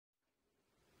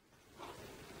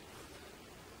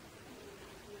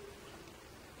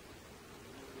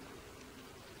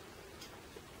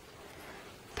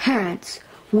Parents'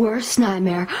 worst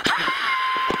nightmare.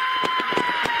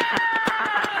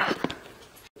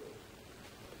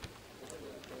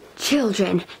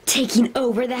 Children taking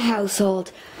over the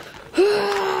household.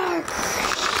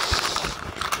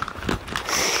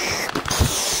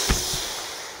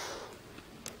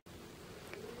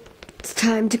 It's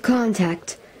time to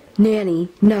contact Nanny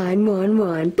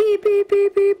 911. Beep, beep,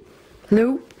 beep, beep.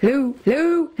 Hello, hello,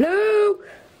 hello, hello.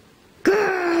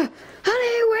 Grr!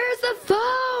 Honey, where's the phone?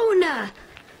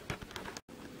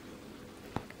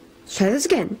 Let's try this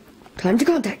again. Time to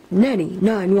contact Nanny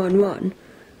 911.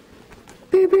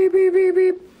 Beep, beep, beep, beep,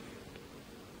 beep.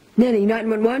 Nanny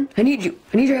 911, I need you.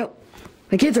 I need your help.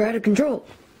 My kids are out of control.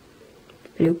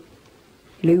 Hello?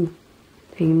 Hello?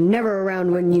 They're never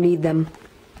around when you need them.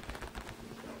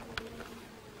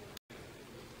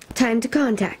 Time to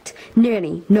contact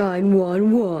Nanny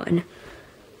 911.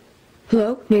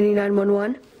 Hello? Nanny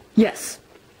 911? Yes.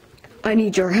 I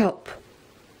need your help.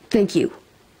 Thank you.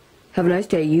 Have a nice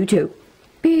day, you too.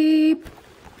 Beep.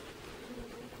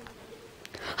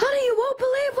 Honey, you won't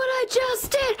believe what I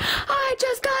just did. I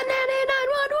just got Nanny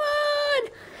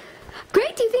 911.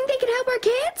 Great, do you think they can help our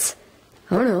kids?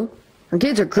 I don't know. Our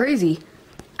kids are crazy.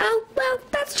 Oh, well,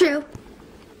 that's true.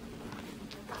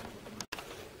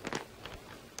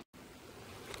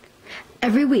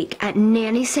 Every week at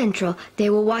Nanny Central, they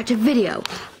will watch a video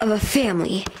of a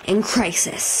family in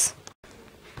crisis.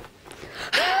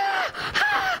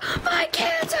 My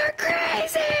kids are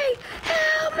crazy!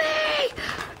 Help me!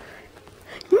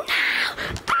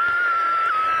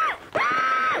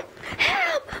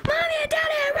 Help! Mommy and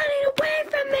Daddy are running away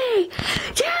from me!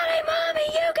 Daddy, Mommy,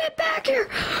 you get back here!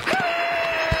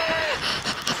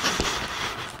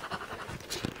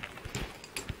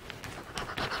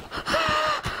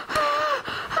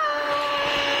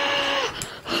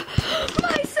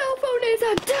 My cell phone is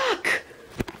a duck!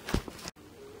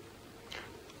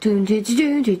 Do do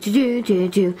do do do do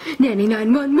do. Nanny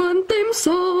 911 theme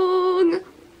song.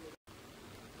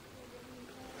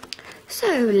 So,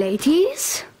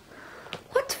 ladies,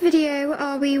 what video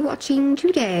are we watching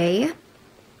today?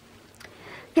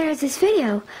 There's this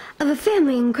video of a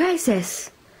family in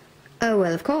crisis. Oh,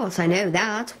 well, of course, I know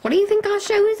that. What do you think our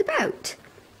show is about?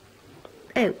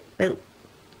 Oh,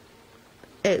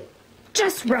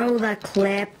 just roll the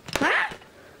clip. Huh?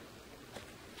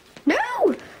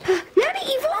 No! Nanny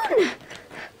Yvonne!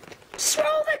 Just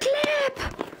roll the clip!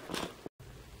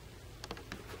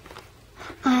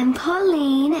 I'm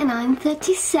Colleen, and I'm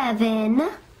 37.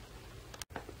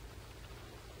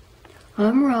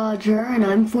 I'm Roger, and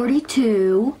I'm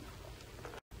 42.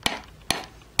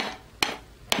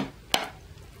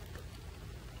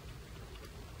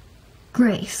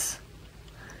 Grace.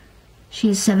 She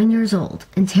is 7 years old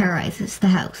and terrorizes the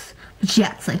house, but she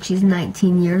acts like she's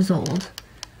 19 years old.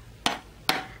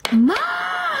 Mom!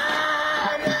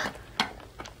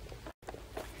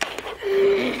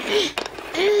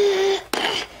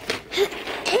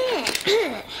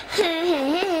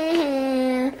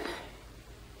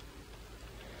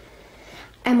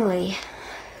 Emily,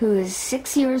 who is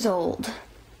 6 years old,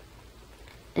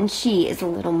 and she is a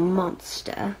little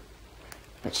monster,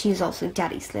 but she's also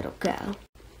Daddy's little girl.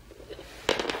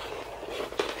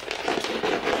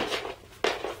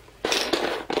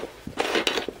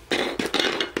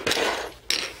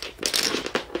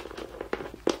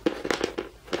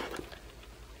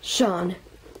 Sean,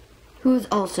 who is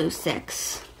also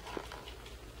 6.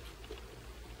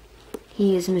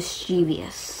 He is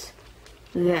mischievous,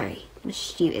 very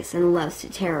mischievous, and loves to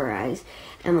terrorize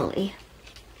Emily.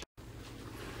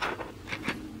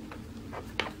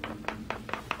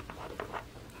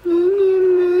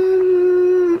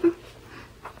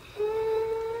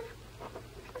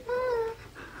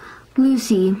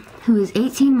 Lucy, who is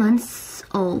 18 months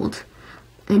old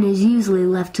and is usually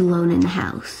left alone in the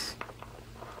house.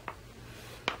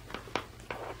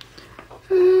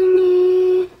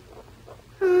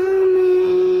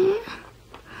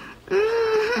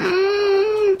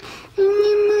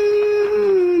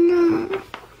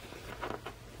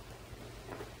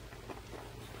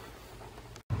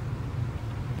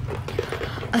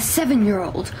 A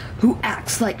 7-year-old who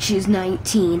acts like she's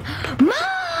 19. Mom!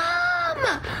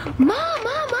 Mom! Mom!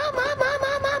 Mom! Mom! Mom!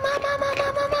 Mom! Mom!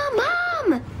 Mom!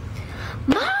 Mom!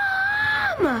 Mom!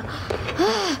 Mom!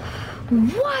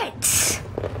 What?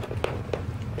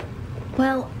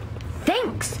 Well,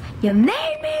 thanks. You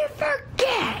made me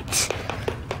forget.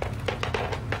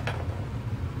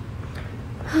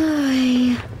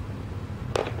 Hi.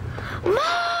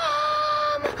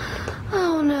 Mom!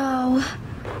 Oh no.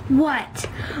 What?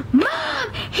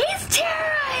 Mom! He's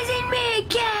terrorizing me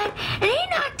again! And he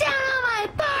knocked down all my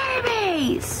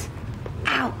Barbies!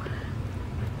 Ow!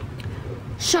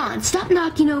 Sean, stop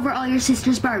knocking over all your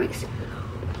sister's Barbies.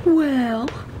 Well,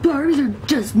 Barbies are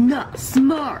just not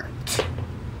smart.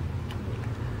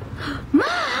 Mom,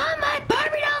 my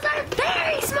Barbie dolls are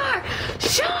very smart!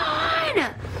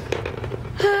 Sean!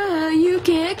 You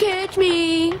can't catch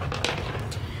me.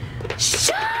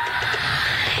 Sean!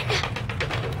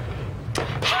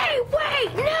 Hey,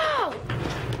 wait, no!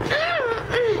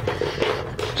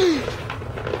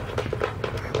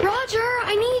 Roger,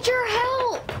 I need your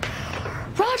help!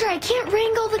 Roger, I can't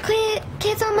wrangle the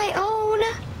kids on my own.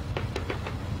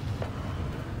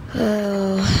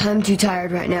 Oh, I'm too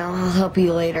tired right now. I'll help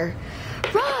you later.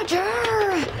 Roger!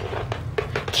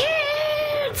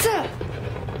 Kids!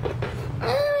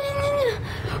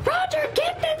 Roger,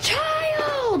 get the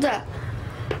child!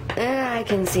 I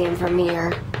can see him from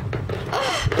here.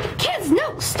 Kids,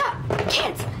 no, stop!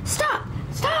 Kids, stop!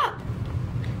 Stop!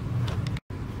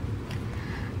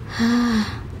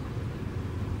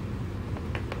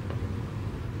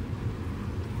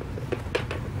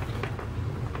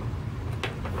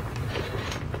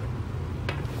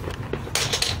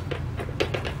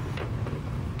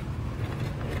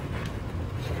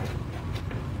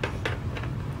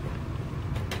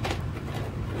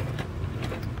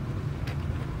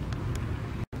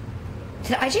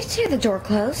 Did I just hear the door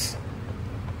close?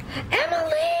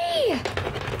 Emily!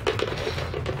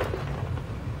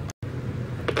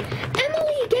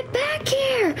 Emily, get back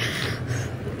here!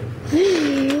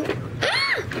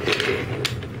 Ah!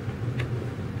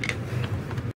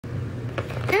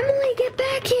 Emily, get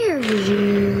back here!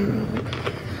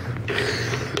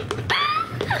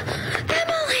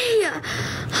 Emily!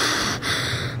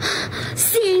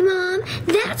 See, Mom?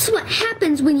 That's what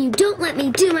happens when you don't let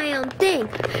me do my own thing.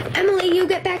 Emily, you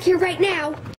get back here right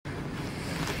now.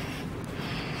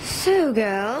 So,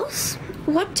 girls,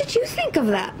 what did you think of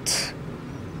that?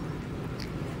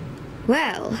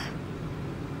 Well,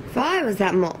 if I was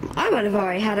that mom, I would have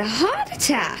already had a heart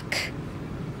attack.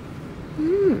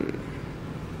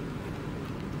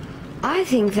 I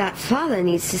think that father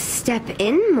needs to step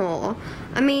in more.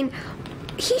 I mean,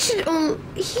 he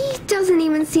doesn't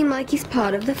even seem like he's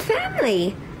part of the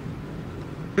family.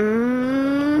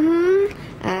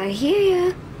 I hear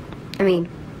ya. I mean,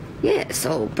 yes,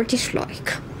 all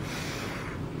British-like.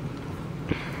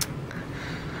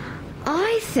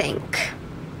 I think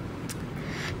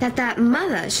that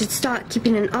mother should start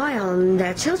keeping an eye on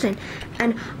their children,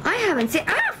 and I haven't seen...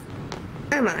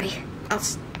 Oh my, I'll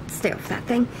stay off that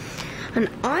thing. And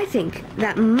I think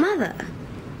that mother,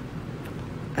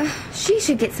 she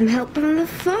should get some help from the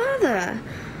father.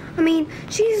 I mean,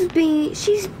 she's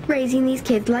raising these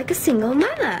kids like a single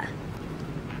mother.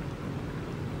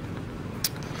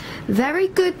 Very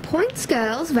good points,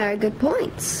 girls, very good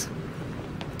points.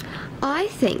 I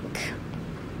think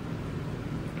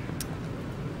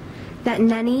that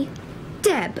Nanny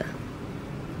Deb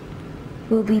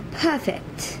will be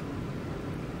perfect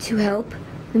to help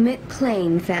the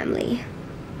McLean family.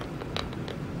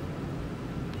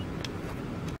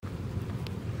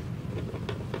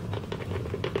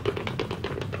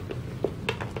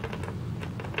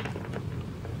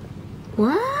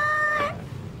 What?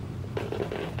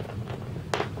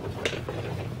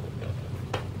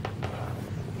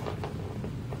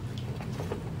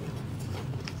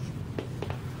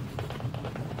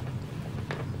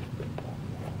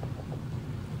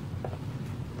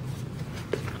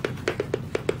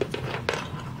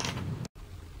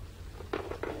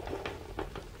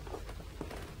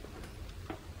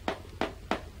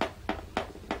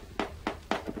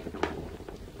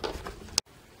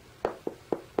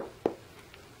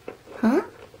 Huh?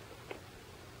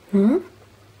 Hmm?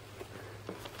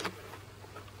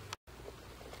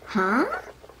 Huh?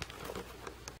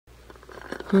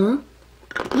 Huh?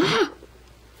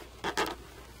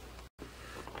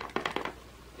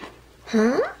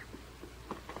 Huh?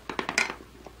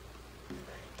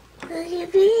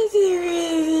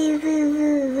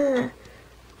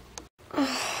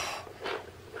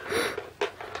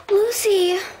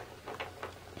 Lucy.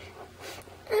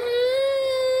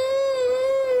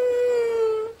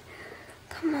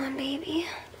 Come on, baby.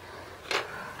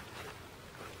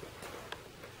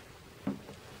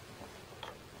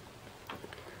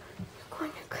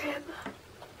 Going to crib.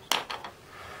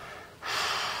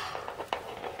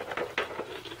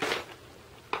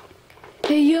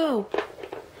 Hey, yo.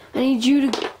 I need you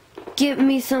to give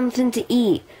me something to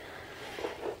eat.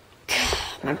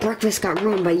 My breakfast got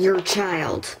ruined by your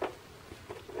child.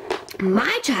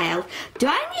 My child? Do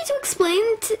I need to explain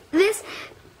this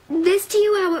to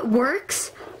you how it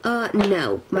works?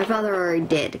 No. My father already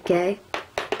did, okay?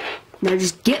 Now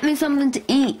just get me something to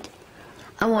eat.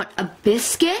 I want a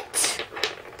biscuit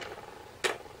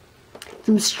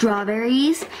some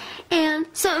strawberries, and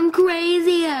some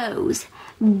Crazy-Os.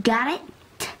 Got it?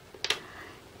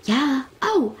 Yeah.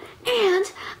 Oh,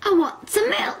 and I want some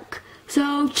milk.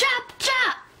 So chop,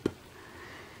 chop.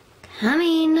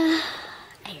 Coming.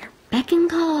 At your beck and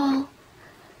call.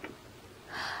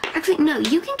 Actually, no,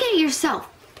 you can get it yourself.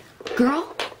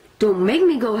 Girl, don't make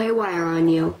me go haywire on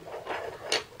you.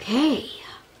 Okay.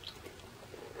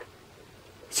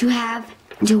 To have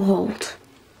and to hold.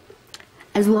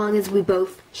 As long as we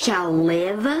both shall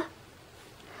live.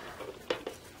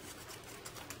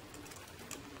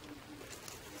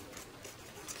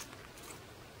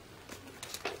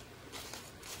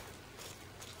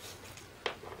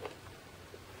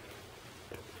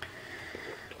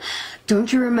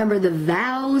 Don't you remember the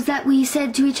vows that we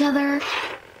said to each other?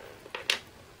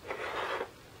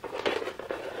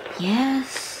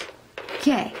 Yes.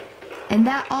 Okay. And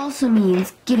that also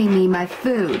means getting me my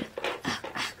food.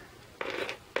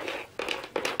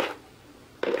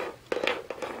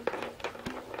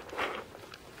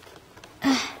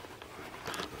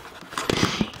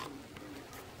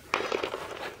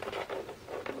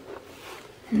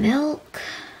 Milk.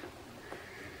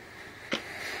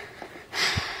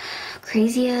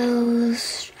 Crazy-Os,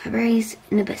 strawberries,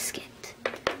 and a biscuit.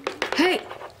 Hey,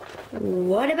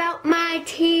 what about my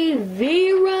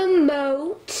TV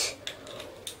remote?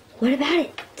 What about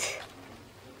it?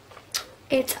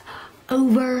 It's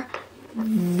over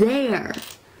there.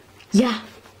 Yeah,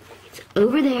 it's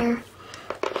over there.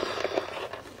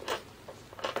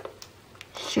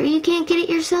 Sure you can't get it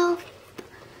yourself?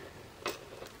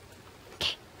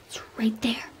 Okay, it's right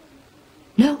there.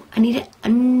 No, I need it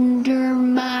under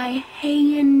my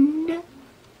hand.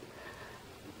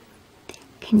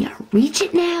 Can you reach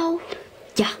it now?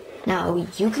 Yeah, now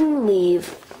you can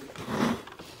leave.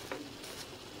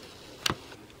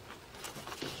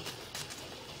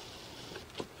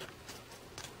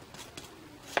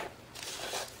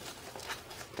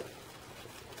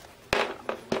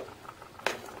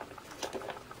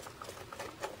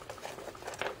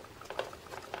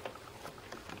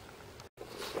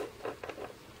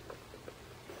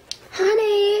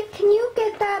 Honey, can you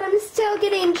get that? I'm still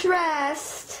getting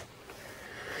dressed.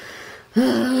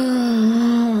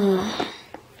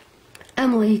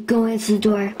 Emily, go answer the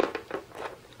door.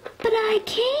 But I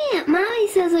can't. Mommy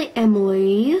says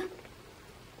Emily.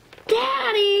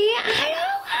 Daddy, I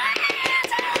don't want to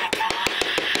answer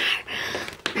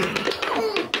the door.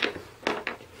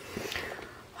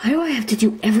 Why do I have to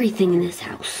do everything in this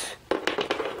house?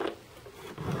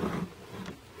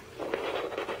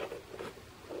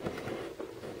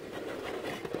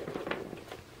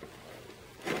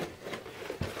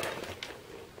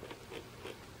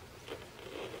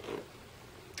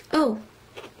 Oh.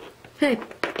 Hey.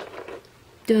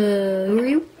 Who are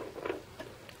you?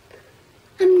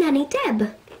 I'm Nanny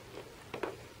Deb.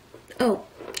 Oh,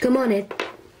 come on in.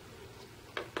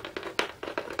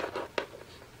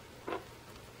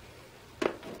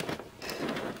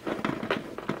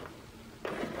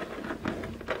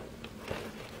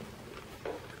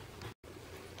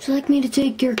 Would you like me to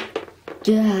take your...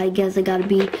 I guess I gotta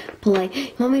be polite.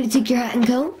 You want me to take your hat and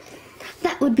coat?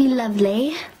 That would be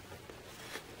lovely.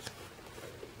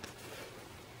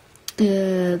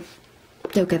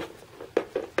 Okay.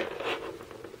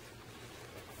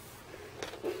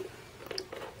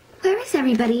 Where is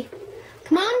everybody?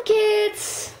 Come on,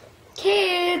 kids!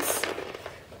 Kids!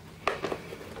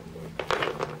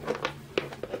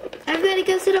 Everybody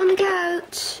go sit on the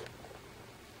couch.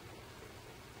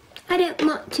 I don't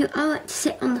want to. I want to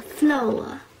sit on the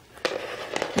floor.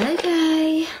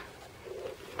 Okay.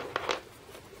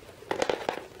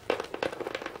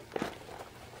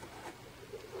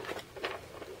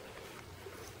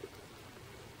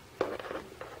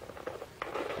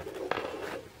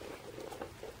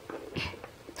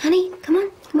 Honey, come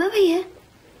on. Come over here.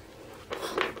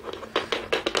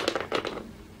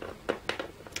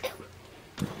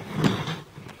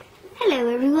 Hello,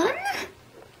 everyone.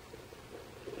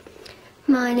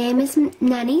 My name is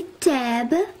Nanny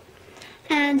Deb,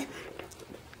 and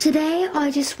today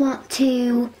I just want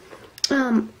to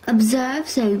observe,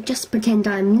 so just pretend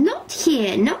I'm not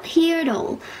here at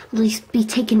all. I'll just be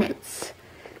taking notes.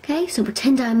 Okay, so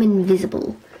pretend I'm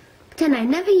invisible. Pretend I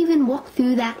never even walked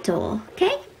through that door,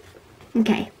 okay?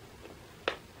 Okay.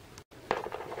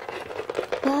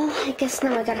 Well, I guess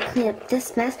now I gotta clean up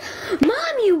this mess.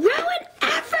 Mom, you ruined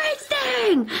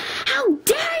everything! How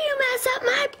dare you mess up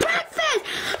my breakfast!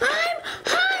 I'm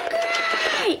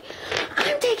hungry!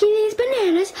 I'm taking these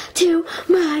bananas to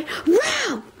my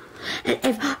room! And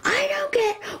if I don't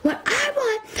get what I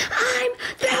want, I'm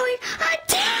throwing a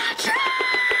tantrum!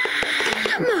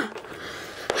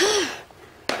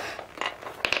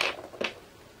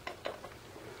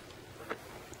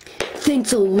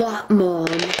 Thanks a lot, Mom.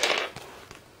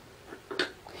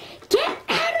 Get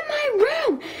out of my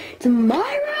room! It's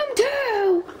my room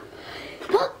too!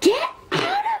 Well, get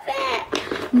out of it!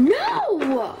 No!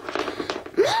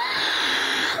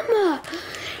 Mom!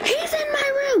 He's in my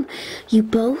room! You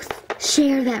both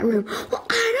share that room. Well,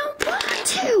 I don't want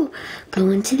to!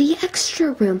 Go into the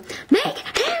extra room. Make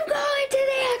him go into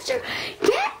the extra room!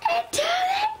 Get into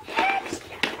the extra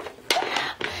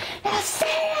room! Now stay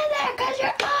in there because you're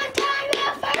on time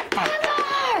now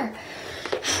forever!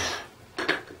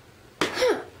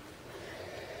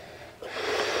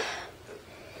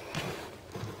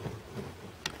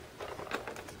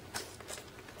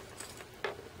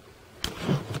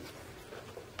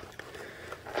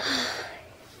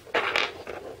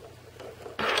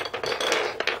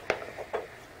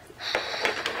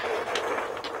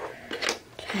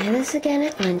 Try this again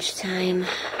at lunchtime.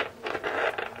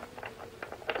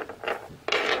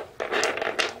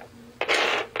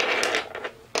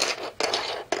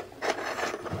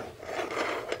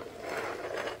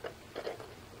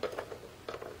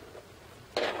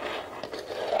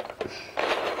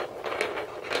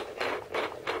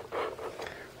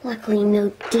 Luckily, no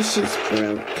dishes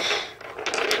broke.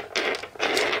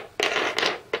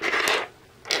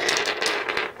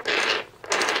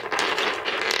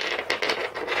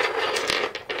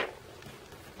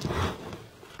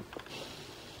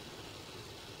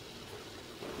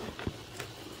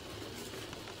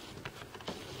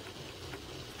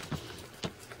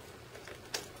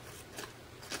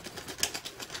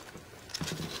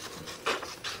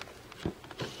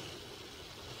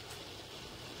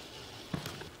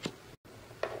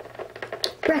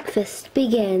 Breakfast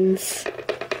begins.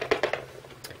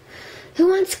 Who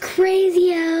wants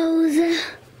Crazy-O's?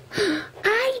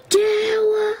 I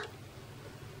do.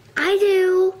 I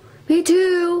do. Me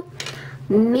too.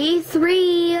 Me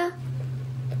 3.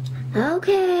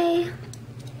 Okay.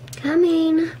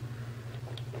 Coming.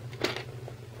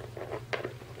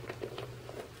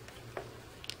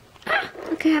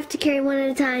 Okay, I have to carry one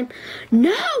at a time.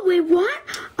 No, we want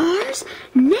ours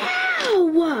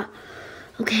now.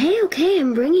 Okay,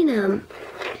 I'm bringing them.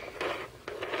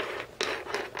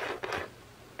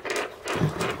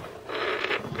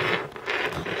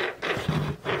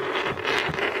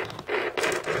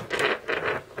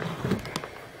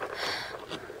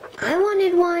 I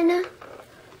wanted one.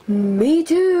 Me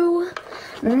too.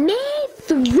 Me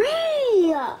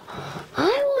 3.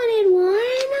 I wanted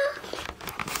one.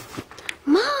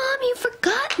 Mom, you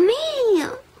forgot me.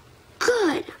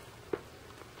 Good.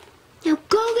 Now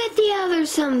go get the other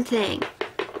something.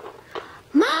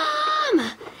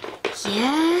 Mom!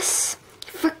 Yes?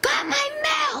 Forgot my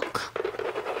milk.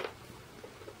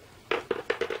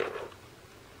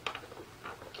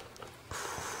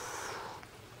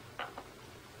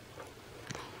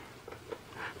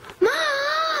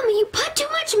 Mom! You put too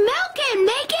much milk in.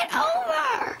 Make it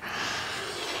over.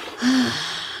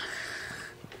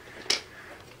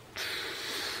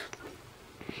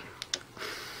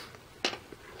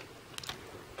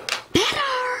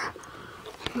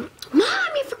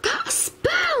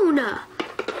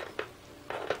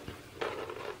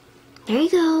 There you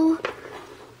go.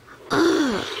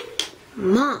 Ugh,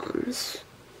 Moms.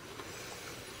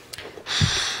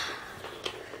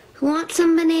 Who wants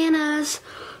some bananas?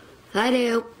 I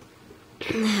do.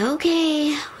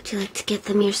 Okay. Would you like to get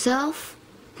them yourself?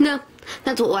 No,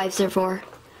 that's what wives are for.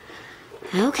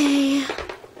 Okay.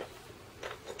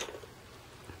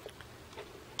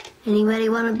 Anybody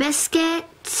want a biscuit?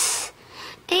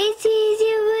 It's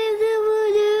easy with the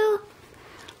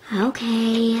voodoo.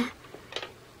 Okay.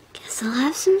 Guess I'll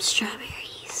have some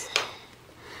strawberries.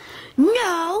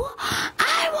 No!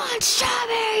 I want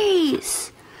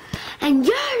strawberries! And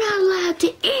you're not allowed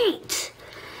to eat!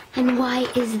 And why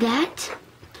is that?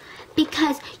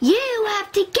 Because you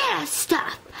have to get us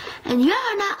stuff, and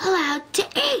you're not allowed to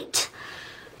eat!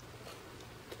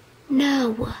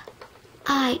 No,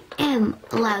 I am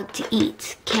allowed to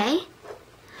eat, okay?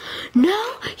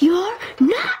 No, you're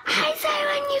not. I say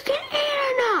when you can eat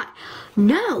or not.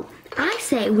 No, I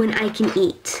say when I can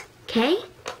eat, okay?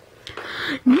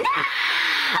 No!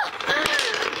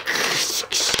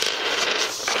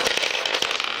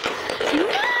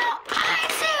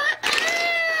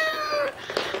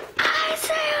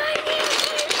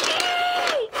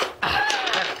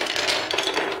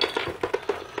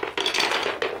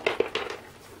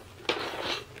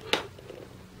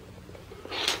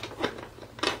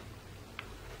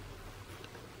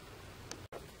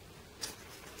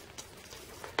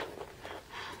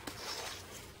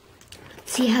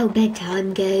 See how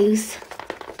bedtime goes.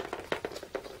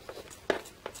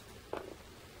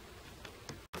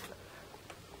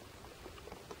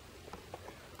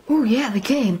 Oh yeah, the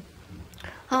game.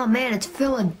 Oh man, it's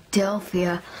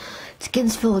Philadelphia. It's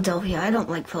against Philadelphia. I don't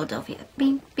like Philadelphia.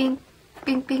 Bing, bing,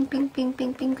 bing, bing, bing, bing,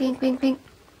 bing, bing, bing, bing, bing.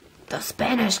 The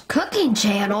Spanish Cooking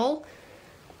Channel.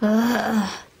 Ugh.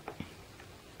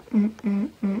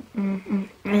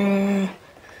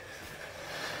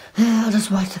 I'll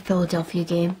just watch the Philadelphia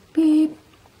game. Beep.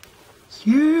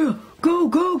 Yeah, go,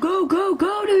 go, go, go,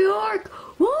 go, New York!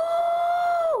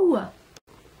 Woo!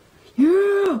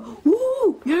 Yeah,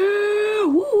 woo, yeah,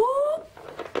 woo, woo!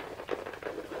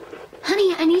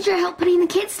 Honey, I need your help putting the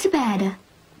kids to bed.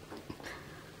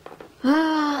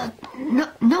 No,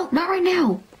 not right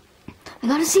now. I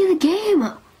gotta see the game.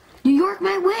 New York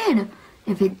might win.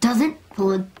 If it doesn't,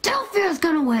 Philadelphia's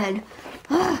gonna win.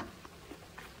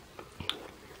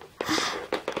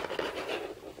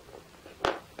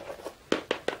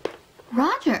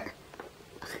 Roger.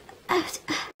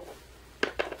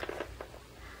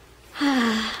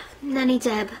 Nanny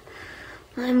Deb,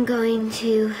 I'm going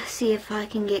to see if I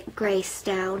can get Grace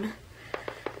down.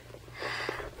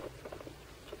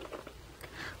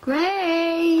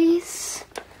 Grace!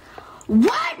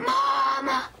 What,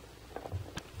 Mom?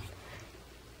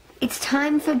 It's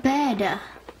time for bed.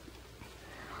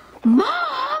 Mom!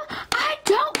 I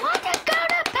don't want to go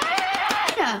to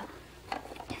bed!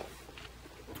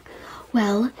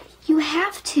 Well, you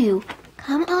have to.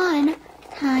 Come on.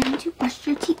 Time to brush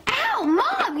your teeth. Ow,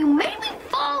 Mom! You made me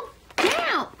fall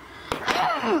down!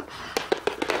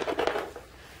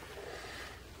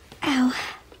 Ow.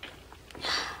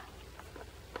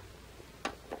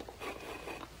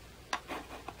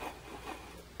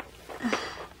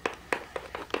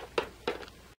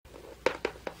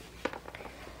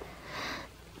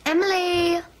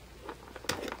 Emily!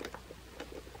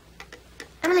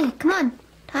 Emily, come on.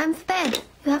 Time for bed.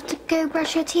 You have to go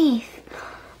brush your teeth.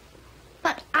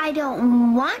 But I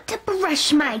don't want to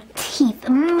brush my teeth,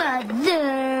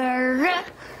 Mother.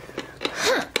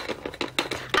 Huh.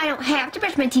 I don't have to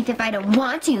brush my teeth if I don't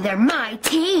want to. They're my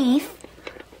teeth.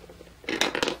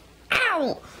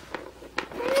 Ow!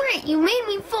 Right, you made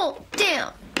me fall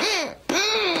down.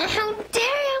 How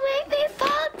dare you make me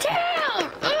fall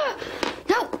down?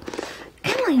 No!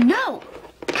 Emily, no!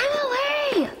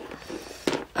 Emily!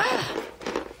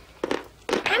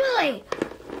 Emily!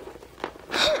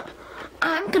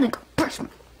 I'm gonna go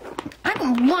I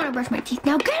don't want to brush my teeth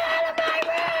now. Get out of my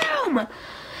room!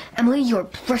 Emily, you're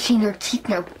brushing your teeth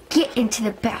now. Get into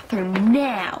the bathroom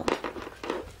now.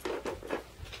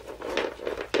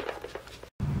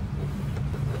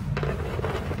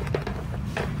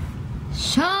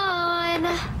 Sean!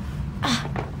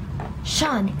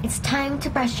 Sean, it's time to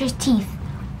brush your teeth.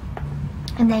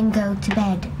 And then go to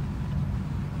bed.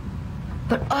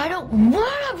 But I don't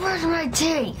want to brush my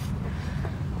teeth.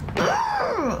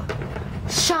 Ugh.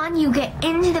 Sean, you get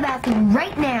into the bathroom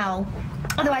right now.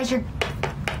 Otherwise you're...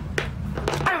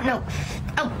 I don't know.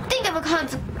 I'll think of a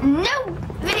concept. No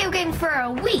video game for a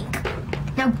week.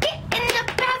 Now get in the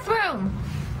bathroom.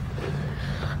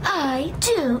 I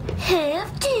don't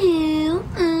have to.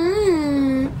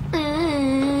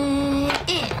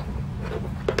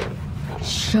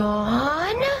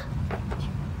 Sean?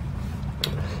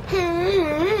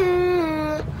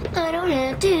 I don't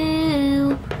have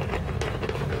to.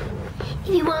 If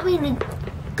you want me to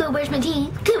go brush my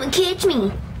teeth, come and catch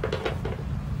me.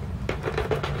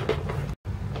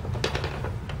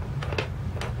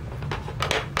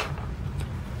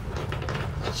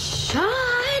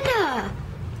 Sean!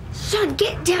 Sean,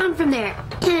 get down from there.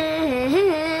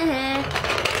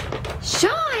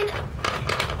 Sean!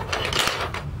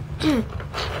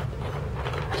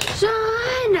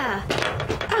 Sean!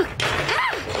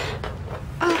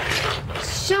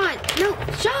 Sean! No,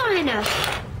 Sean!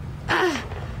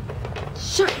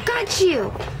 Sean, got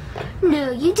you!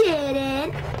 No, you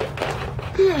didn't.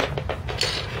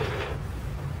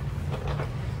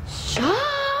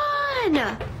 Sean!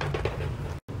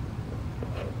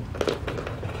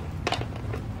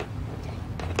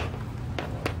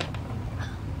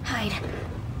 Hide.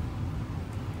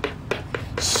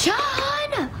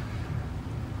 Sean!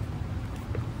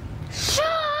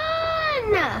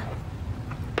 Sean!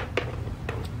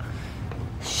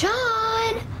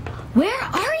 Sean! Where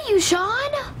are you,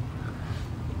 Sean?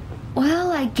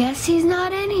 Well, I guess he's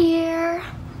not in here.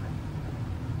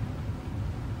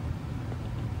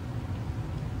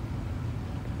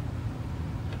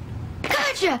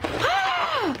 Gotcha!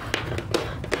 Ah!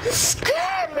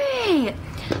 Scared me!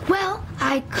 Well,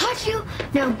 I caught you.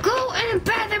 Now go in the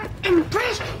bathroom and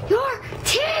brush your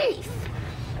teeth!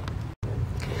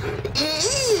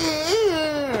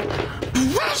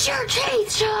 Brush your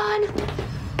teeth, Sean!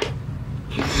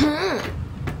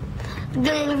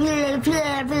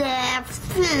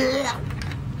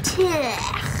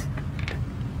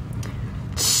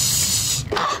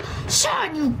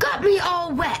 Sean, you got me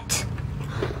all wet.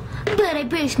 But I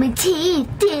brushed my teeth,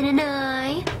 didn't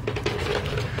I?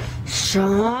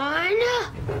 Sean?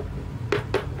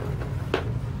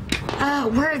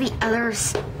 Where are the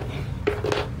others?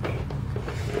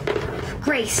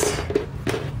 Grace,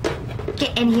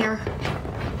 get in here.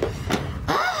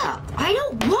 I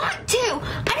don't want to.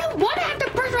 I don't want to have to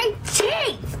brush my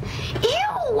teeth.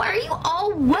 Ew, why are you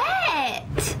all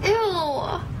wet? Ew.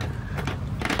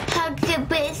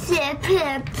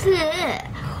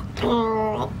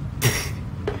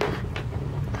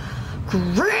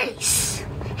 Grace.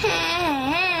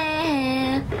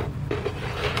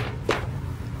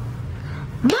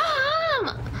 Mom!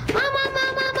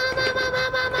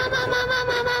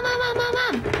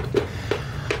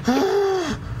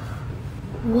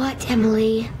 What,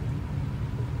 Emily?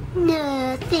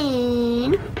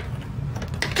 Nothing.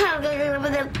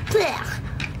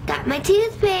 Got my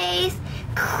toothpaste.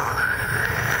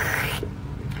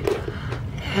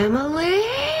 Emily!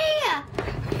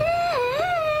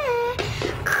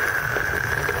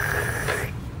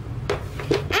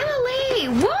 Emily!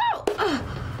 Whoa!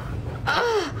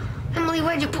 Emily,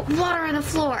 why'd you put water on the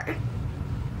floor?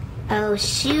 Oh,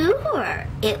 sure.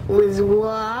 It was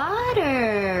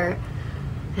water.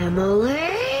 Emily!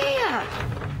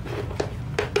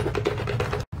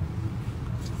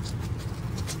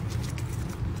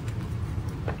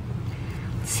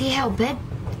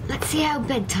 Let's see how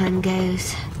bedtime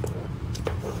goes.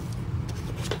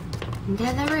 Into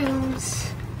the rooms.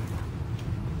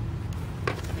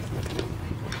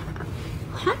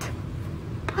 What?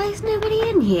 Why is nobody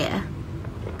in here?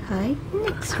 Okay,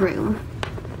 next room.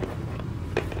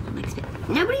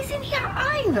 Nobody's in here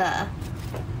either.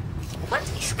 What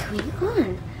is going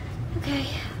on? Okay,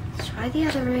 let's try the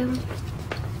other room.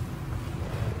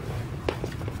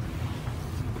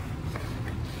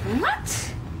 What?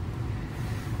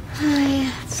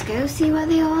 Hi, let's go see where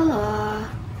they all are.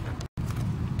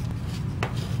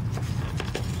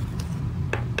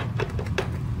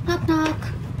 Knock, knock.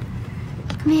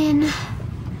 Come in.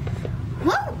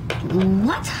 Whoa!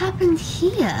 What happened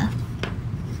here?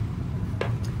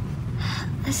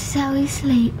 This is how we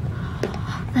sleep.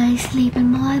 They sleep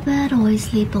in my bed, or I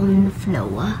sleep on the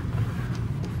floor.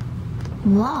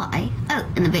 Why? Oh,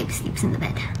 and the baby sleeps in the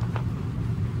bed.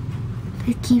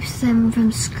 It keeps them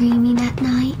from screaming at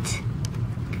night,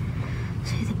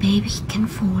 so the baby can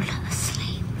fall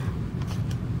asleep.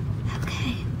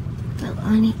 Okay, well,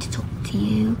 I need to talk to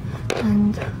you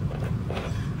and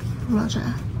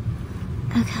Roger.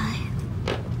 Okay.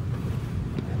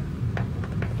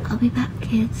 I'll be back,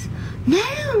 kids. No,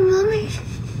 Mommy!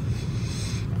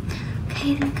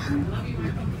 Okay, then come.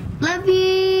 Love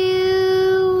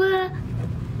you!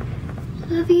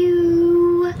 Love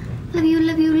you! Love you,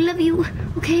 love you, love you.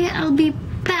 Okay, I'll be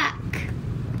back.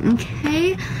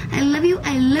 Okay? I love you,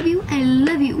 I love you, I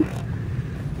love you.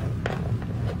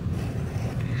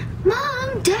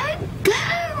 Mom, don't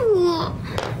go!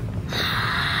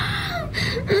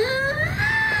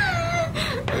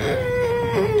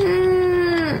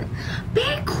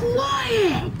 Be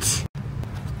quiet!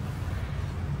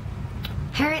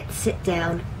 Harriet, sit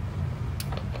down.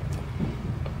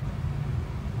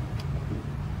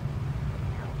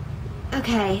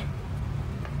 Okay,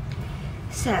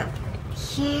 so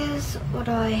here's what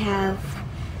I have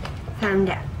found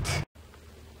out.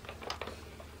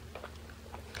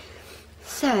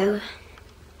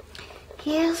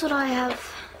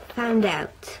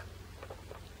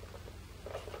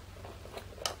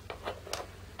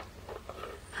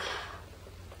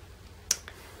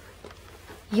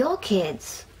 Your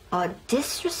kids are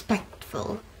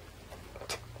disrespectful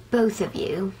to both of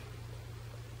you.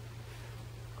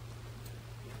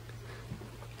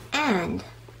 And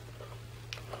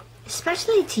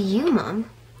especially to you, Mom.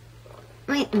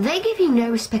 I mean, they give you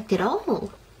no respect at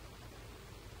all.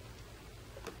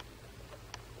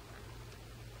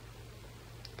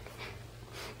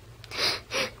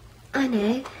 I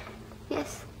know.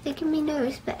 Yes, they give me no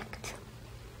respect.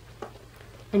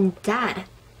 And Dad,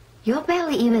 you're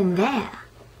barely even there.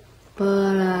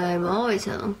 But I'm always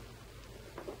home.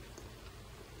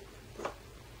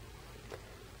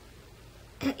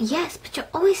 Yes, but you're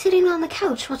always sitting on the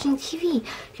couch watching TV.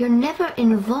 You're never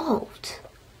involved.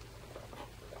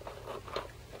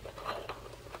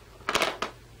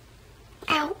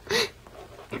 Ow!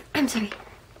 I'm sorry.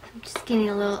 I'm just getting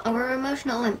a little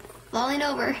over-emotional. I'm falling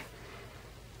over.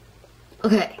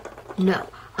 Okay, no.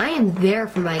 I am there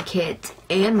for my kids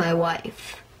and my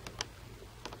wife.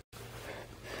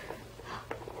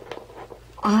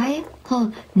 I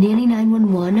called Nanny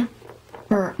 911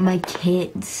 for my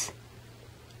kids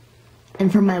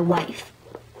and for my wife.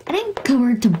 I didn't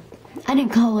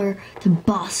call her to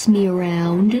boss me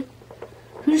around.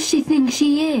 Who does she think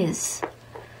she is?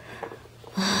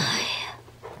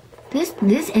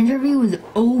 This interview was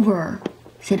over.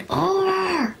 I said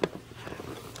over.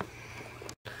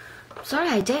 Sorry,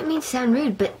 I don't mean to sound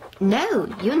rude, but no,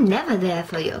 you're never there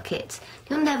for your kids.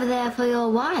 You're never there for your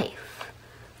wife.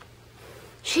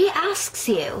 She asks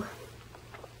you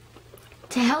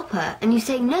to help her, and you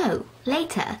say no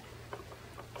later.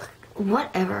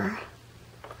 Whatever.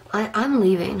 I'm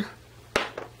leaving.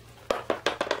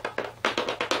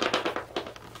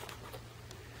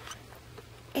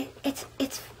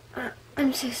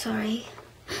 I'm so sorry.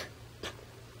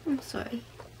 I'm sorry.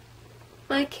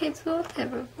 My kids are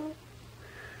terrible.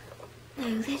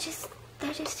 No, they're just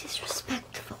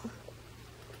disrespectful.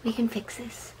 We can fix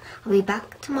this. I'll be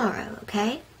back tomorrow,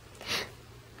 okay?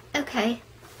 Okay.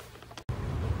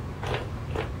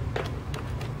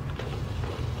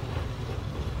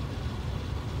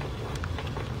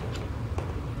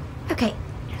 Okay,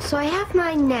 so I have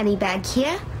my nanny bag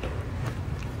here.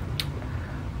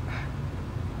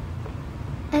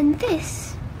 And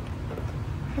this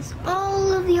has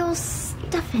all of your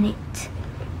stuff in it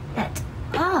that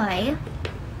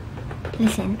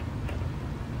listen,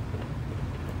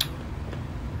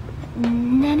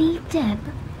 Nanny Deb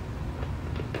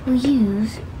will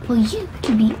use for you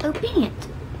to be obedient.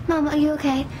 Mom, are you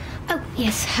okay? Oh,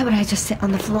 yes, how about I just sit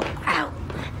on the floor? Ow!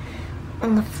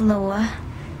 On the floor.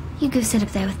 You go sit up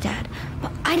there with Dad.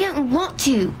 But I don't want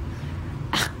to.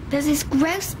 There's this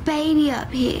gross baby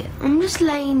up here. I'm just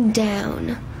laying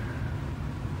down.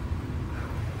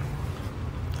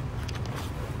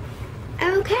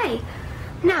 Okay,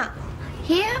 now,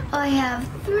 here I have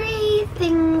 3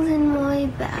 things in my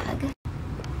bag.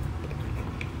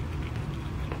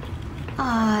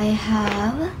 I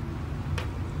have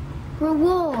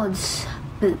rewards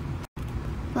boots.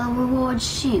 Well, rewards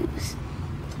shoes.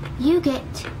 You get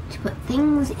to put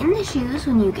things in the shoes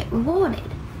when you get rewarded.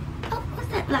 Oh, what's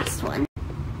that last one?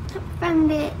 I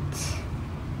found it.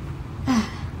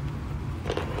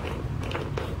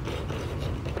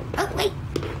 Oh, wait.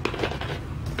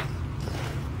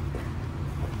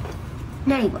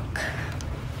 Nanny book.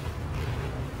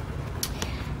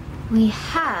 We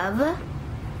have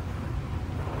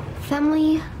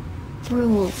family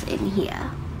rules in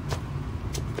here.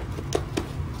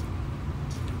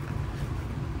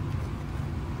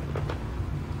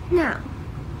 Now,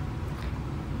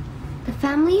 the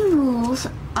family rules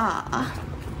are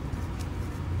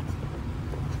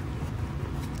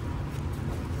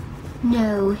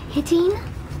no hitting,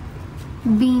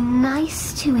 be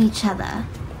nice to each other.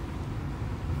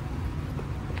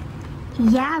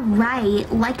 Yeah,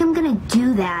 right, like I'm gonna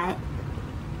do that.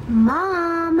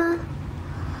 Mom,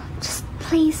 just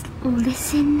please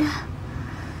listen.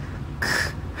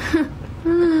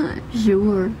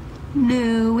 Sure,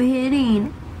 no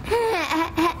hitting.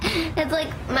 It's like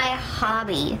my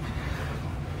hobby.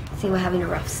 See, we're having a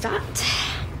rough start.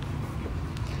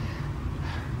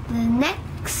 The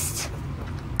next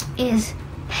is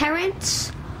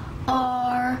parents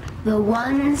are the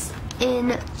ones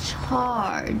in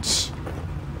charge.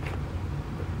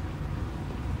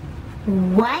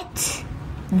 What?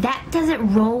 That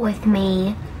doesn't roll with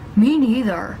me. Me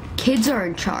neither. Kids are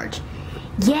in charge.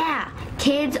 Yeah,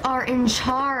 kids are in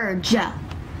charge.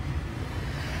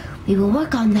 We will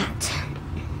work on that.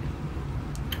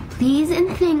 Please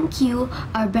and thank you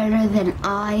are better than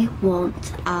I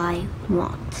want.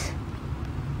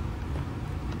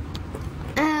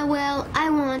 Well, I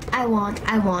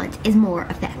want is more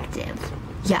effective.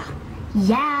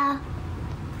 Yeah.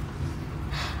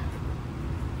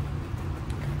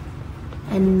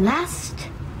 And last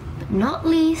but not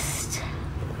least,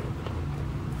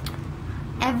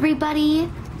 everybody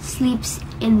sleeps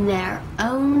in their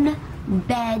own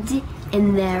bed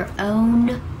in their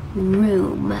own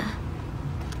room.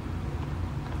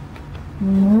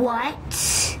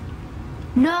 What?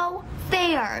 No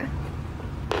fair.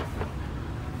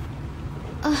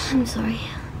 Oh, I'm sorry.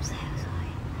 I'm so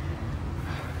sorry.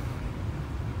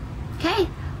 Okay,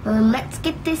 well, let's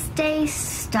get this day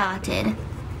started.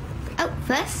 Oh,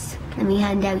 first, let me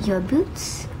hand out your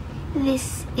boots.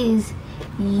 This is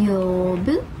your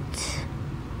boot.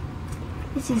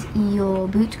 This is your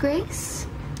boot, Grace.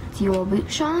 It's your boot,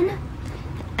 Sean.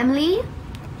 Emily,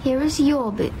 here is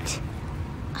your boot.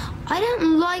 I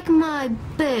don't like my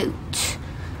boot.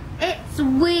 It's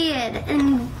weird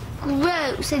and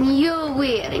gross, and you're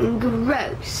weird and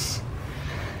gross.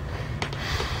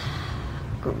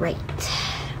 Great.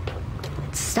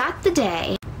 Let's start the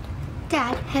day.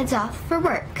 Dad heads off for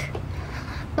work.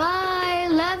 Bye,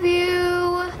 love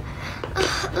you.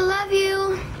 Love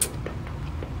you.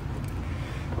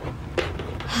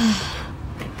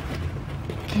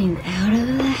 Getting out of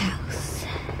the house.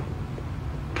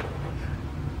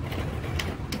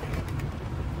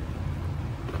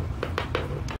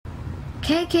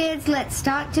 Okay, kids, let's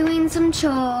start doing some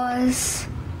chores.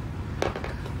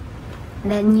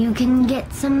 Then you can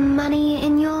get some money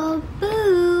in your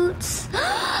boots.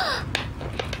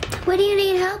 What do you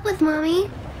need help with, Mommy?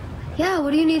 Yeah, what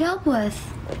do you need help with?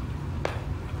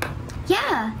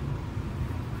 Yeah.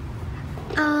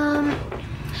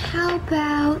 How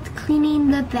about cleaning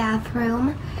the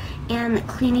bathroom and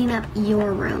cleaning up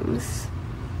your rooms?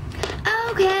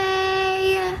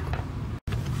 Okay.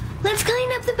 Let's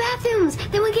clean up the bathrooms,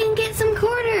 then we can get some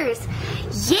quarters.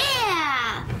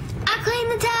 Yeah! I'll clean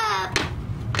the tub.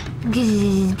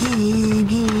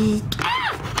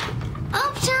 Ah!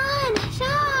 Oh, Sean,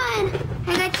 I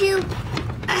got you.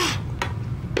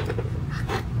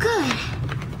 Good.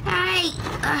 All right.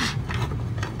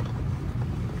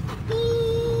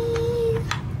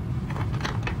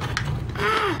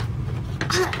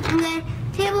 The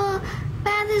table,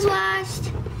 bath is washed.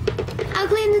 I'll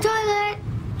clean the toilet.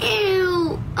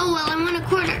 Ew. Oh well, I want a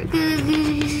quarter.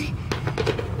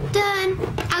 Done.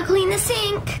 I'll clean the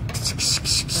sink.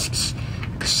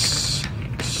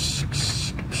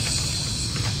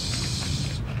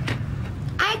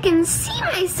 I can see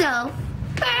myself.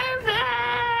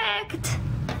 Perfect.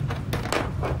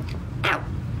 Ow.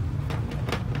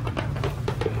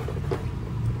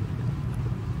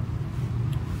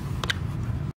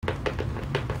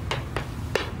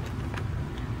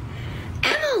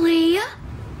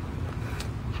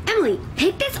 Emily,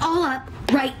 pick this all up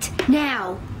right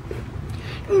now.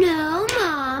 No,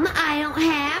 Mom, I don't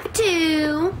have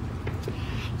to.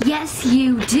 Yes,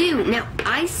 you do. Now,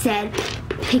 I said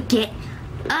pick it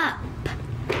up.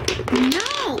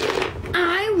 No,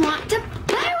 I want to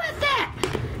play with it.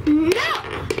 No,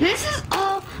 this is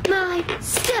all my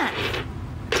stuff.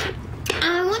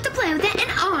 I want to play with it,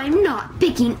 and I'm not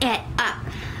picking it up.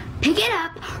 Pick it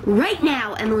up right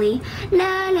now, Emily.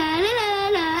 La la la la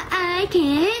la, I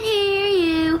can't hear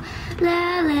you.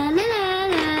 La la la la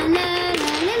la la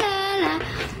la la la.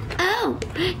 Oh,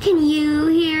 can you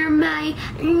hear my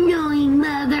annoying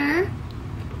mother?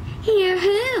 Hear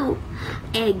who?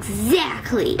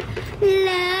 Exactly.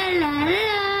 La la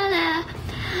la la.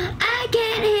 I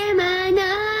can't hear my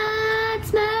not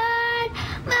smart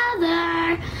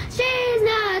mother. She's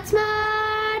not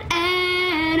smart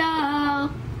at all.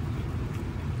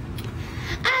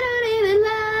 I don't even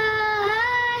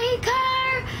like her,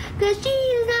 'cause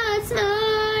she's not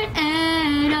smart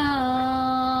at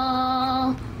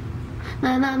all.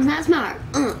 My mom's not smart.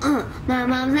 My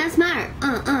mom's not smart.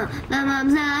 My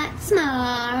mom's not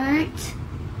smart.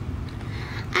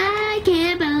 I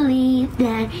can't believe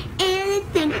that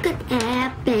anything could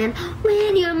happen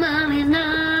when your mom is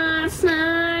not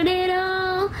smart at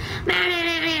all.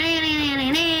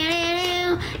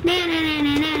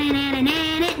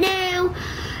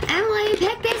 Emily,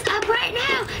 pick this up right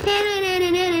now.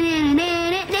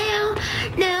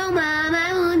 No, Mom,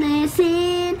 I won't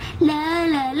listen. La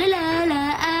la la la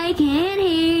la, I can't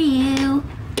hear you.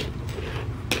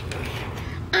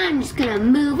 I'm just gonna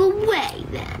move away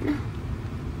then.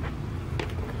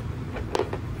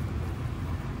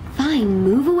 Fine,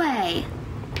 move away.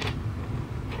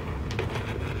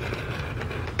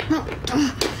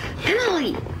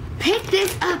 Emily, pick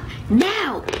this up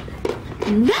now.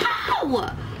 No!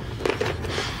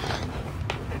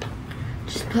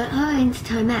 Just put her into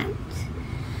timeout.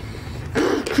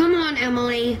 Come on,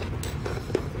 Emily.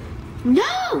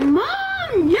 No,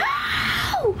 Mom,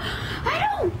 no! I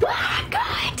don't want to go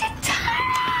into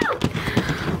timeout!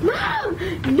 Mom,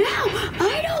 no,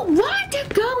 I don't want to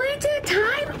go into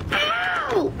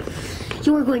timeout!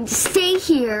 You are going to stay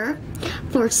here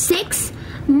for 6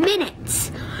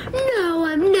 minutes. No,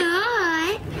 I'm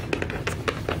not.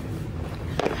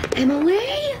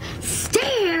 Emily,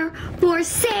 stare for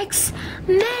 6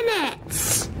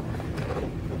 minutes.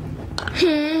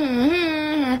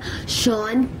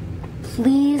 Sean,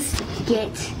 please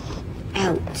get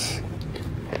out.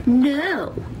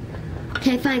 No.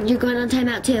 Okay, fine, you're going on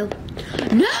timeout too.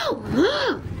 No,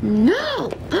 Mom,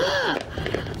 no.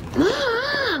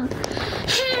 Mom.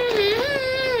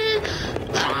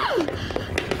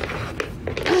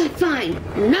 Fine,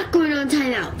 I'm not going on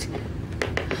timeout.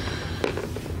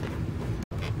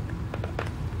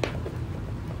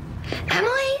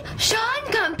 Emily, Sean,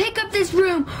 come pick up this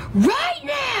room right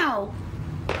now.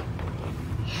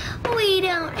 We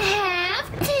don't have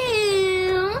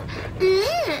to.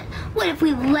 if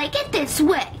we like it this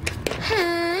way?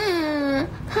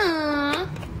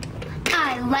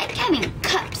 I like having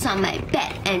cups on my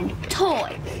bed and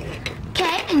toys.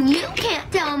 Okay? And you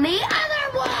can't tell me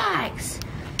otherwise.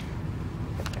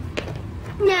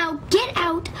 Now get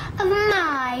out of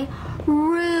my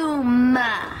room.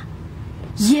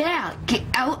 Yeah, get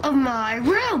out of my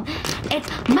room. It's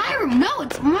my room. No,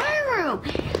 it's my room.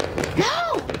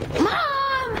 No,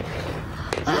 Mom.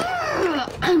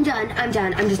 Ugh. I'm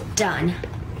done. I'm just done.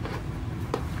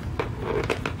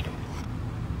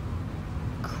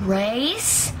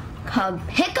 Grace, come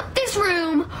pick up this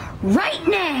room right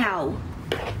now.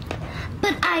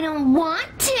 But I don't want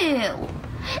to.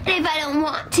 And if I don't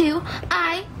want to,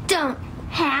 I don't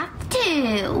have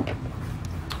to.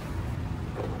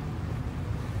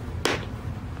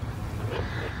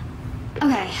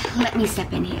 Okay, let me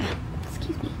step in here.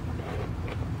 Excuse me.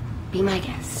 Be my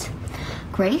guest.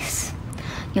 Grace,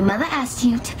 your mother asked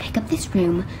you to pick up this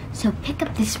room, so pick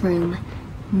up this room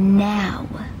now.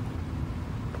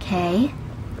 Okay?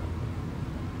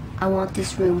 I want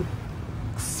this room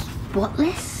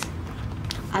spotless.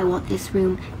 I want this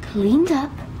room cleaned up.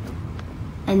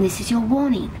 And this is your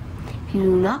warning. If you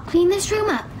do not clean this room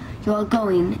up, you are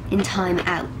going in time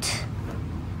out.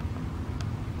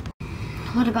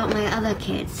 What about my other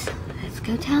kids? Let's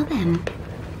go tell them.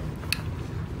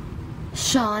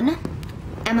 Sean,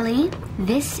 Emily,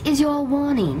 this is your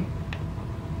warning.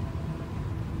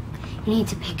 You need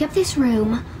to pick up this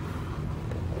room.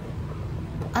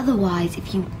 Otherwise,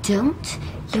 if you don't,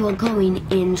 you are going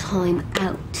in time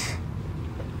out.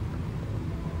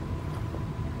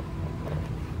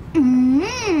 I'm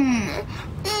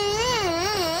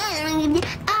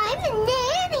a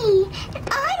nanny, and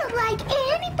I don't like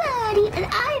anybody, and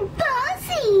I'm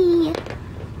bossy.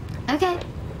 Okay.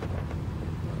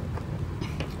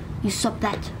 You stop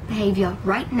that behavior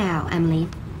right now, Emily.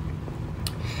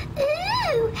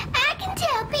 Ooh, I can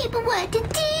tell people what to do.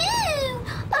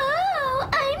 Oh,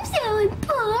 I'm so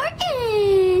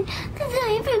important, because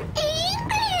I'm from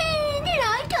England, and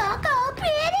I talk all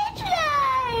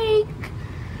British-like.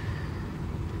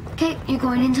 Okay, you're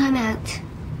going in time out.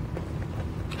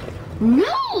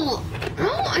 No,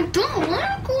 I don't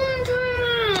want to go in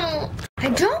time out. I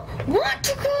don't want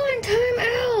to go in time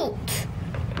out.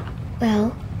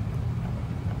 Well,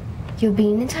 you're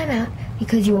being in time out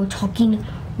because you are talking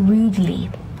rudely,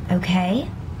 okay?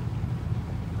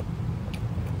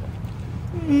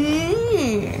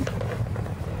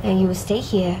 And you will stay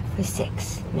here for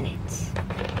 6 minutes.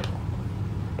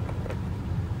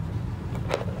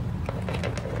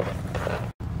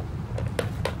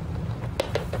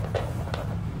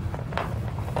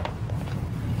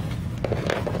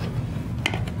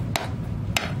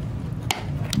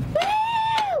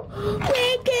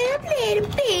 Wake up, little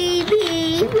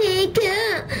baby. Wake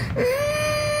up.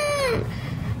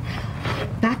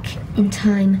 Back in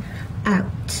time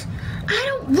out. I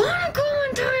don't want to go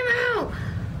in time out.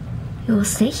 You will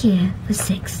stay here for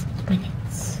 6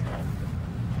 minutes.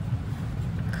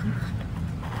 Come on.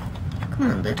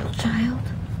 Come on, little child.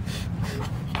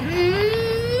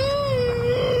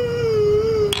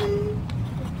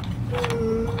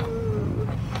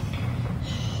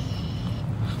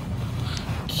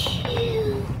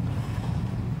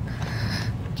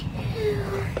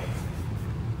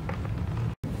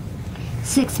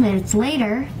 Six minutes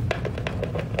later,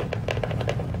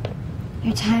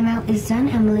 your timeout is done,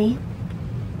 Emily.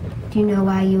 Do you know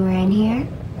why you were in here?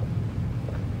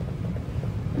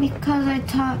 Because I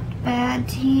talked bad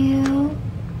to you?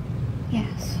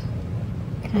 Yes.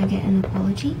 Can I get an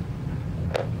apology?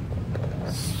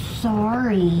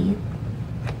 Sorry.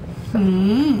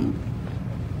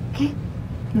 Okay,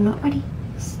 you're not ready.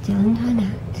 Still in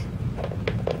timeout.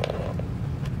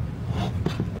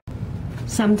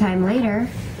 Sometime later.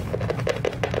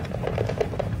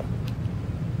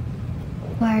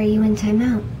 Why are you in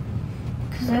timeout?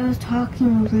 Because I was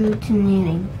talking rude to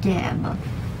Nanny Deb.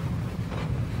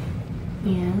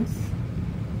 Yes?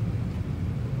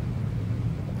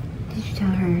 Did you tell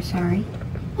her you're sorry?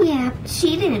 Yeah, but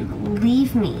she didn't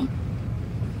believe me.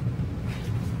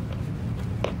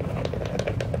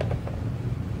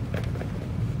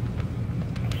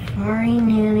 Sorry,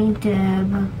 Nanny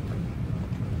Deb.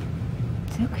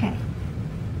 It's okay.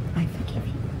 I forgive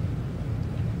you.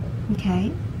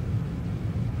 Okay?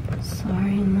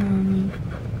 Sorry, Mommy.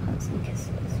 Hugs and kisses.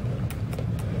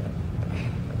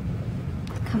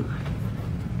 Come on.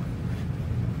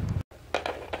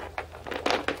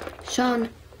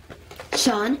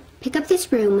 Sean, pick up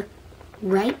this room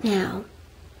right now.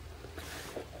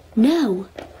 No,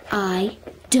 I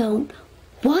don't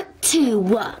want to.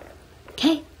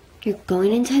 Okay, you're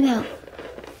going in timeout.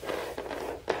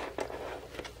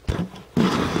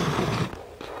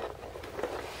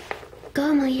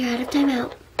 Emily, you're out of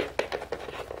timeout.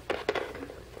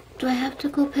 Do I have to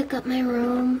go pick up my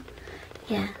room?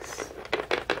 Yes.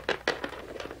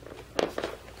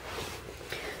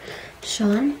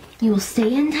 Sean, you will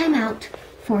stay in timeout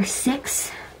for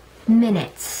 6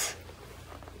 minutes.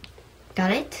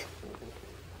 Got it?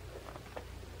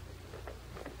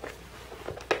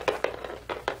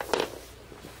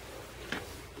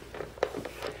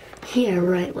 Yeah,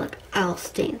 right, look, I'll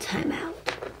stay in timeout.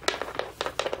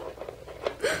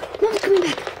 Mom's coming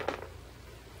back.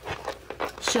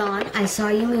 Sean, I saw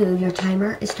you move. Your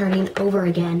timer is starting over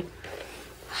again.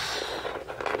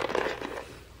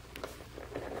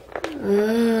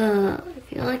 I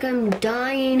feel like I'm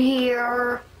dying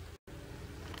here.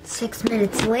 6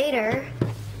 minutes later.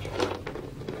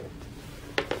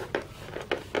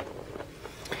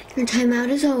 Your timeout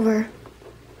is over.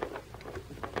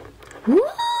 Woo!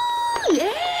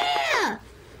 Yeah!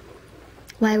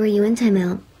 Why were you in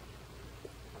timeout?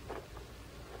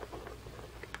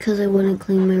 Because I wouldn't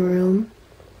clean my room.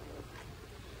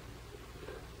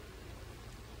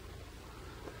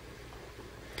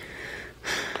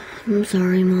 I'm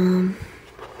sorry, Mom.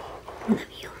 I love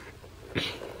you.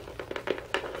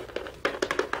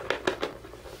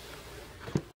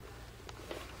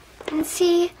 And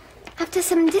see, after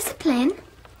some discipline,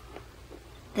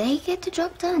 they get the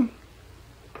job done.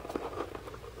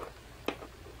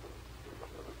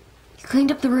 You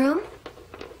cleaned up the room?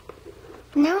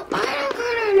 No, I don't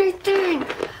got anything.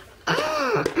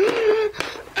 Oh,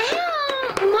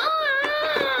 Mama!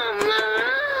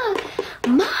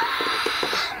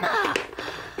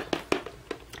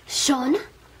 Sean,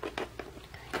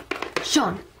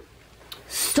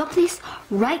 stop this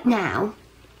right now.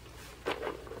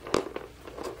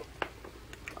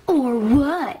 Or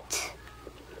what?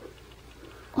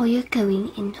 Or you're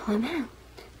going in timeout.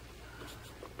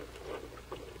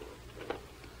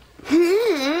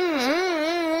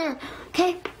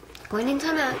 Okay, going in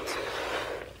timeout.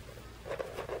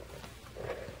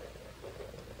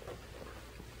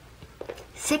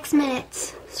 Six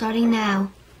minutes, starting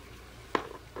now.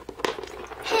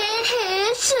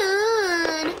 Hey,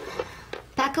 Sean.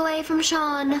 Back away from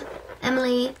Sean,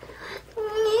 Emily.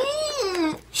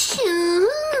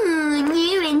 Sean,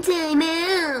 you're in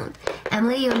timeout.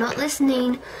 Emily, you're not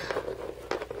listening.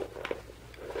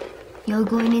 You're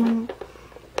going in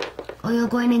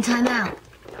timeout.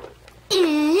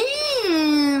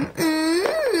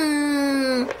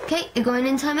 Okay, you're going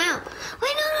in timeout.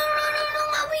 Wait, no,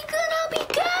 I'll be good.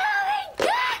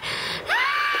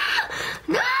 No,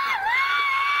 Mommy!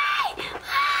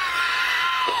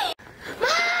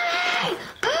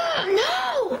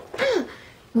 No!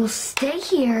 We'll stay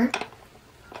here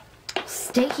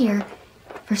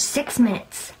for 6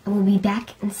 minutes. I will be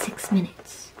back in 6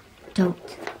 minutes.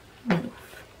 Don't move.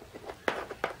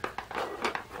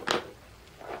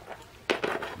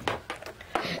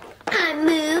 I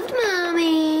moved,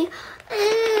 Mommy.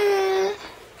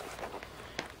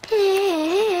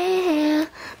 I'm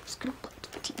just gonna put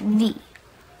the TV.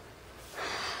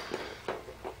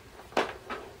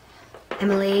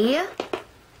 Emily,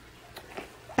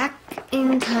 back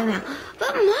in timeout.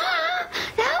 But Mom,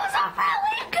 that was a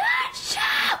really good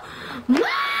show. Mom.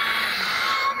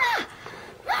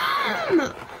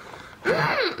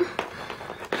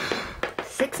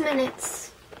 6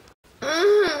 minutes.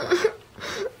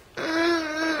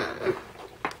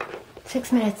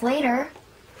 6 minutes later.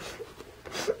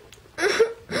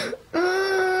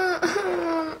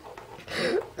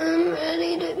 I'm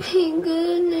ready to be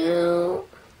good now.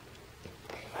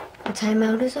 The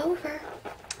timeout is over.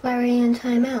 Why were you in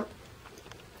timeout?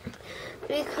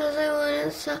 Because I want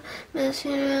to stop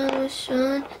messing around with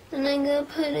Sean, and I got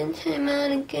put in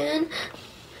timeout again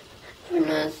for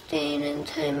not staying in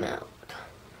timeout.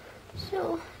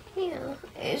 So, yeah,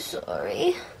 I'm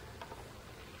sorry.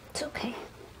 It's okay.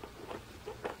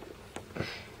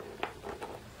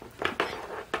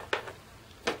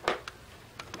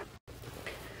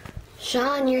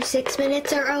 Sean, your 6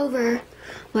 minutes are over.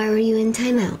 Why were you in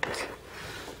timeout?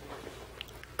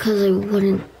 Because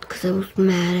I was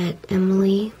mad at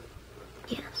Emily.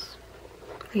 Yes.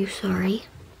 Are you sorry?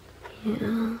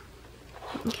 Yeah.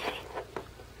 Okay.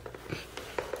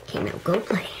 Okay, now go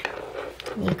play.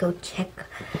 You go check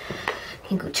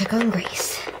on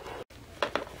Grace.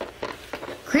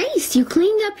 Grace, you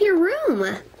cleaned up your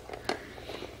room.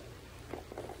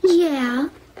 Yeah.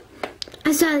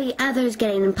 I saw the others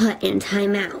getting put in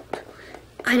timeout.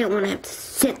 I don't want to have to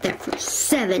sit there for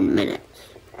 7 minutes.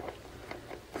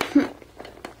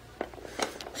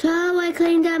 So I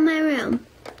cleaned up my room.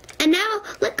 And now,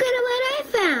 look at what I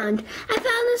found. I found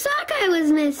the sock I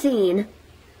was missing.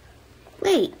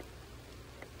 Wait.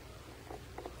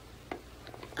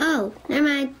 Oh, never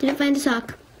mind. Didn't find a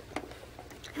sock.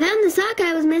 I found the sock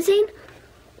I was missing.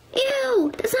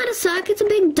 Ew, that's not a sock. It's a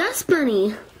big dust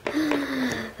bunny.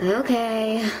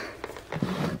 Okay.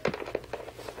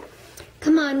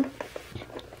 Come on.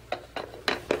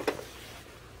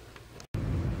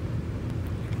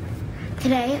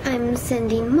 Today I'm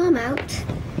sending Mom out.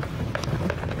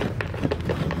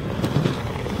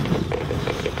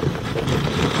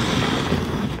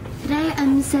 Today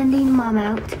I'm sending Mom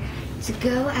out to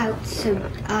go out so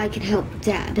I can help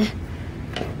Dad.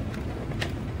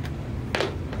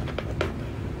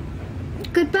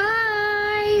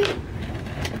 Goodbye!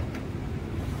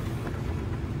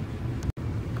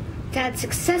 Dad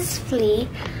successfully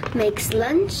makes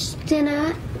lunch,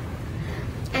 dinner,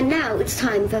 and now it's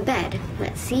time for bed.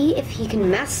 Let's see if he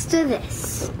can master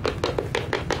this.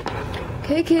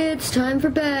 Okay, kids, time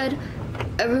for bed.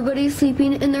 Everybody's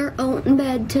sleeping in their own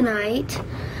bed tonight.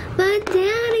 But Daddy,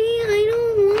 I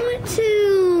don't want to.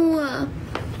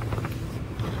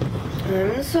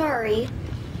 I'm sorry,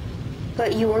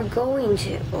 but you are going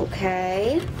to,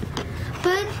 okay?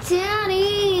 But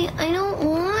Daddy, I don't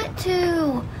want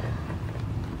to.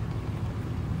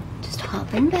 Just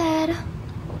hop in bed.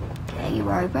 Okay, you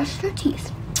already brushed your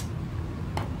teeth.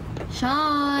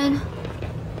 Sean.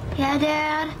 Yeah,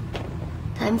 Dad.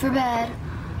 Time for bed.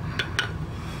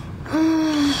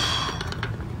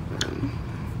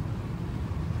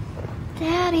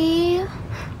 Daddy,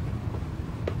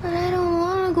 but I don't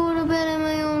want to go to bed in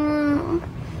my own room.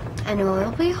 I know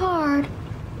it'll be hard.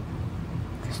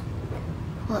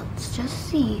 Let's just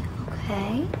see,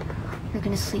 okay? You're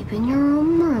gonna sleep in your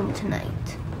own room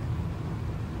tonight.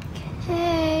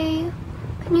 Okay.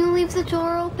 Can you leave the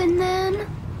door open then?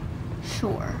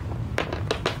 Sure.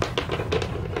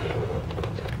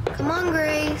 Come on,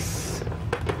 Grace.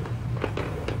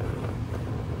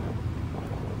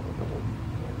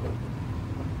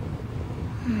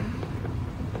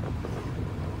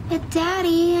 But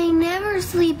Daddy, I never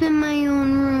sleep in my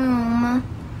own room.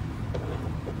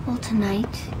 Well,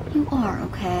 tonight you are,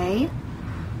 okay?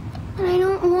 And I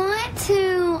don't want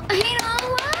to. I don't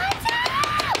want to!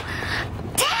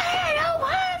 Daddy, I don't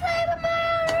want to sleep in my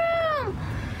own room!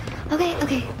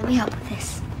 Okay, let me help with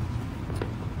this.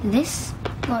 This,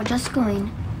 you are just going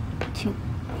to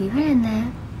leave her in there.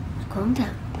 Just calm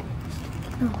down.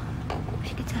 Oh,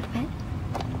 she gets out of bed.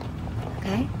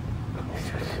 Okay?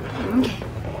 Okay.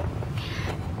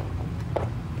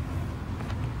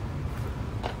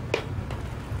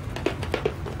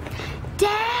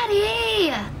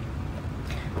 Daddy!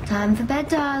 Time for bed,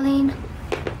 darling.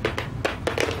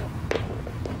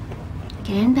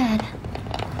 Get in bed.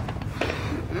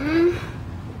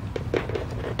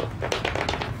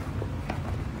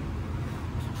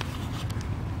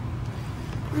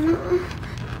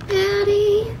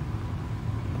 Daddy.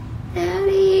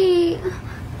 Daddy.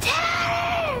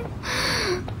 Daddy.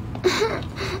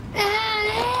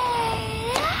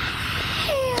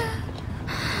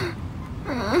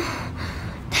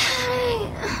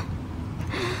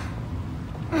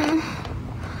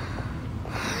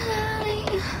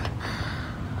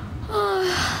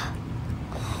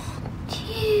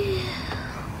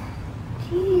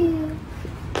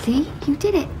 See, you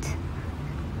did it.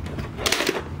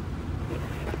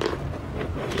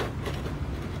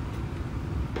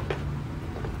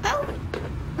 Oh,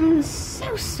 I'm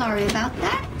so sorry about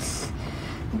that.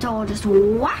 The door just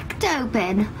whacked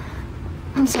open.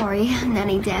 I'm sorry,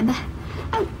 Nanny Deb.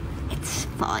 Oh, it's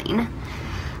fine.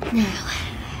 Now,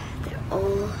 they're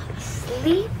all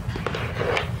asleep.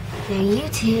 Now you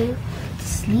two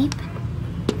sleep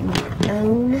in your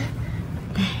own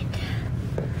bed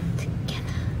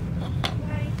together.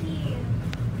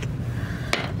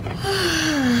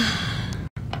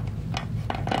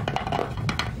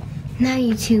 Now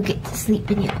you two get to sleep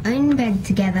in your own bed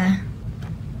together.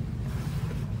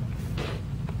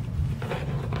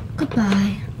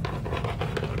 Goodbye.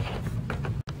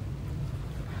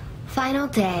 Final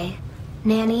day.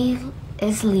 Nanny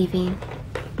is leaving.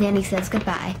 Nanny says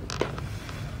goodbye.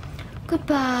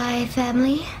 Goodbye,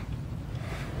 family.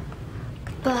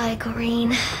 Goodbye,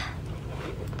 Corrine.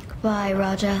 Goodbye,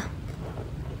 Raja.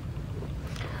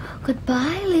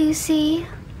 Goodbye, Lucy.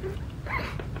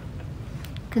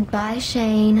 Goodbye,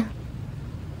 Shane.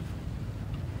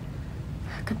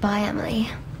 Goodbye, Emily.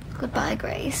 Goodbye,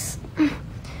 Grace.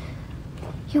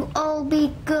 You all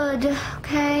be good,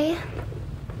 okay?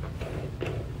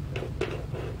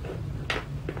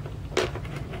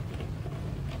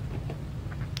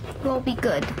 You all be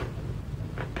good.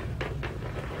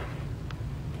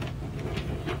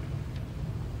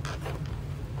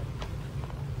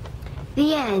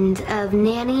 The end of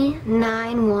Nanny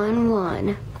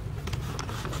 911.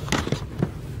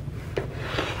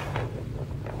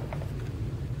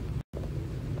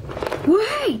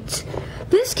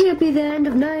 be the end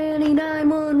of Nanny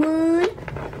 911.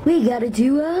 We gotta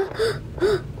do a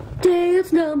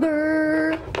dance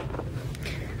number.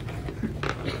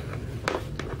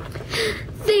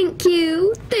 Thank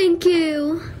you, thank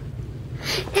you.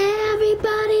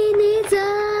 Everybody needs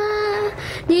a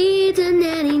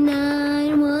Nanny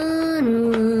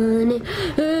 911.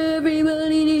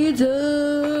 Everybody needs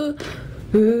a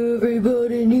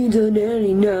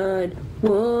Nanny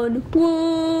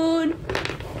 911.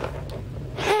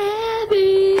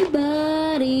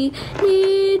 Everybody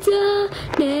needs a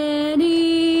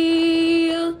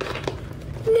nanny.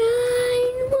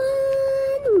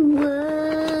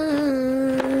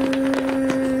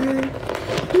 911.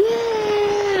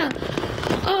 Yeah!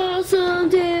 Awesome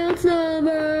dance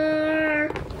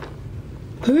number.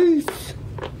 Peace.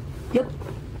 Yep,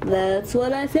 that's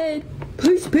what I said.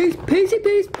 Peace, peace, peacey,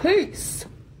 peace, peace.